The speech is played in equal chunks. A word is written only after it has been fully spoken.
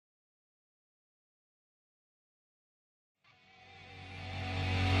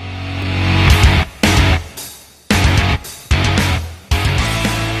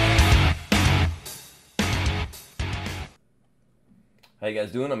How you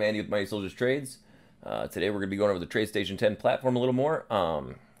guys doing? I'm Andy with Mighty Soldiers Trades. Today we're going to be going over the TradeStation 10 platform a little more.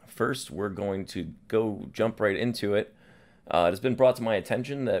 First, we're going to jump right into it. It has been brought to my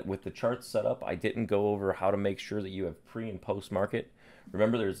attention that with the charts set up, I didn't go over how to make sure that you have pre and post market.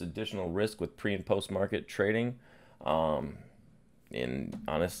 Remember, there's additional risk with pre and post market trading. And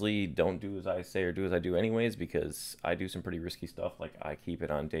honestly, don't do as I say or do as I do anyways, because I do some pretty risky stuff. Like I keep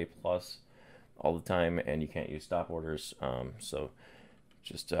it on day plus all the time, and you can't use stop orders. So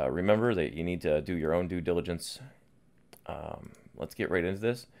just remember that you need to do your own due diligence. Let's get right into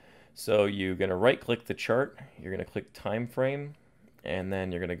this. So you're going to right click the chart, you're going to click time frame, and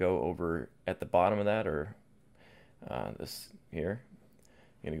then you're going to go over at the bottom of that, or this here,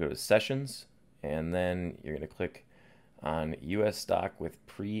 you're going to go to sessions, and then you're going to click on US stock with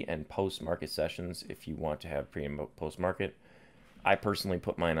pre and post market sessions if you want to have pre and post market. I personally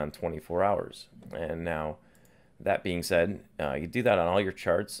put mine on 24 hours. And now, that being said, you do that on all your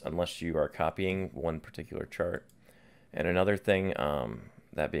charts unless you are copying one particular chart. And another thing,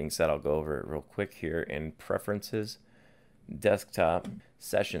 that being said, I'll go over it real quick here in preferences, desktop,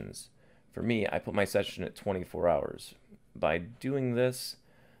 sessions. For me, I put my session at 24 hours. By doing this,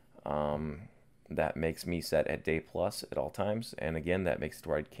 that makes me set at day plus at all times, and again, that makes it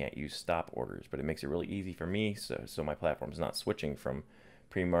where I can't use stop orders, but it makes it really easy for me, so my platform's not switching from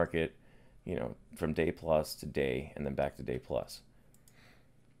pre-market, from day plus to day and then back to day plus.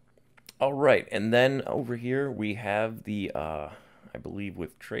 All right, and then over here we have the I believe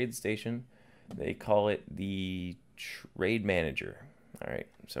with TradeStation they call it the Trade Manager. All right,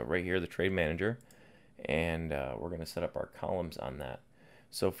 so right here, the Trade Manager, and we're going to set up our columns on that.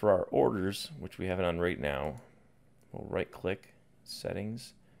 So for our orders, which we have it on right now, we'll right click,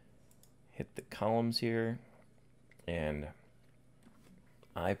 settings, hit the columns here, and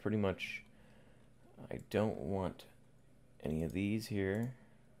I don't want any of these here.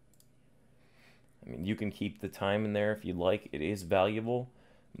 I mean, you can keep the time in there if you'd like. It is valuable,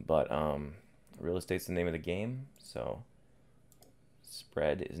 but real estate's the name of the game, so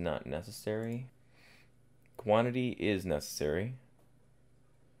spread is not necessary. Quantity is necessary.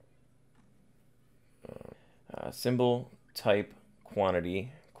 Symbol, type,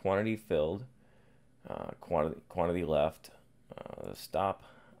 quantity, quantity filled, quantity left. The stop,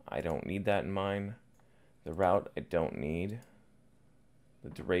 I don't need that in mine. The route, I don't need.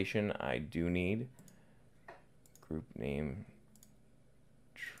 The duration, I do need. Group name,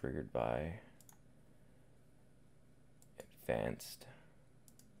 triggered by advanced.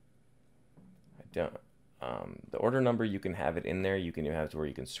 I don't. The order number, you can have it in there. You can have it to where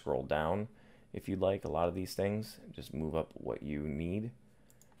you can scroll down if you'd like. A lot of these things, just move up what you need.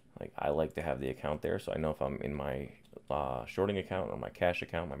 Like I like to have the account there, so I know if I'm in my shorting account or my cash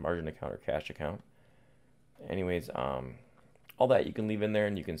account, my margin account or cash account. Anyways, all that you can leave in there,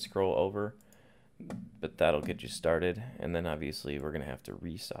 and you can scroll over, but that'll get you started. And then obviously we're gonna have to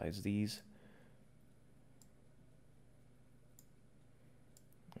resize these.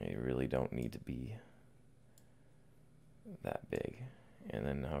 They really don't need to be that big. And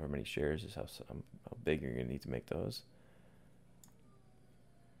then however many shares is how big you're going to need to make those.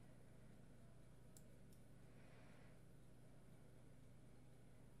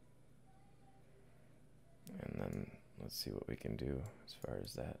 And then let's see what we can do as far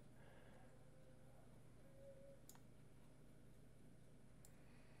as that.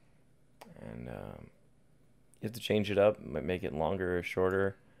 And you have to change it up, make it longer or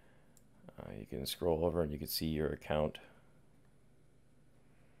shorter. You can scroll over and you can see your account.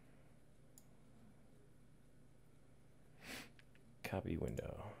 Copy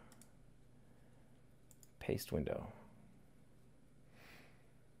window, paste window.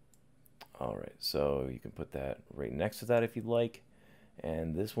 All right, so you can put that right next to that if you'd like,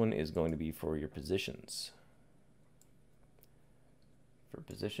 and this one is going to be for your positions. For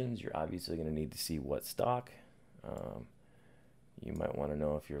positions, you're obviously going to need to see what stock. You might want to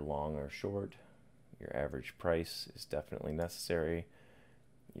know if you're long or short. Your average price is definitely necessary.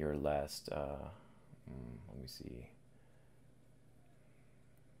 Your last, let me see.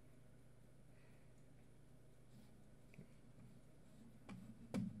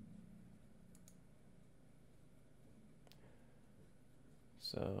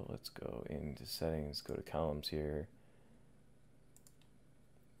 So let's go into settings, go to columns here.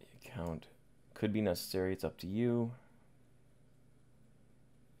 The account could be necessary, it's up to you.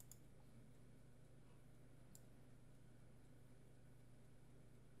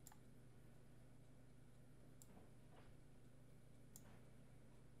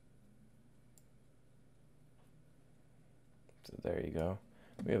 So there you go.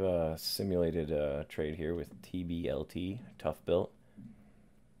 We have a simulated trade here with TBLT, Tough Built.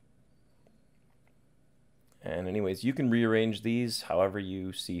 And anyways, you can rearrange these however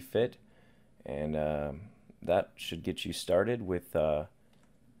you see fit, and that should get you started with the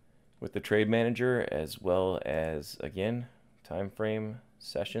trade manager, as well as, again, time frame,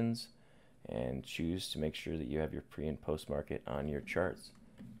 sessions, and choose to make sure that you have your pre and post market on your charts.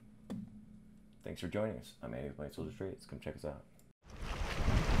 Thanks for joining us. I'm Andy with Mighty Soldiers Trades. Come check us out.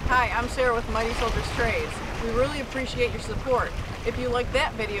 Hi, I'm Sarah with Mighty Soldiers Trades. We really appreciate your support. If you like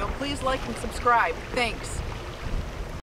that video, please like and subscribe. Thanks.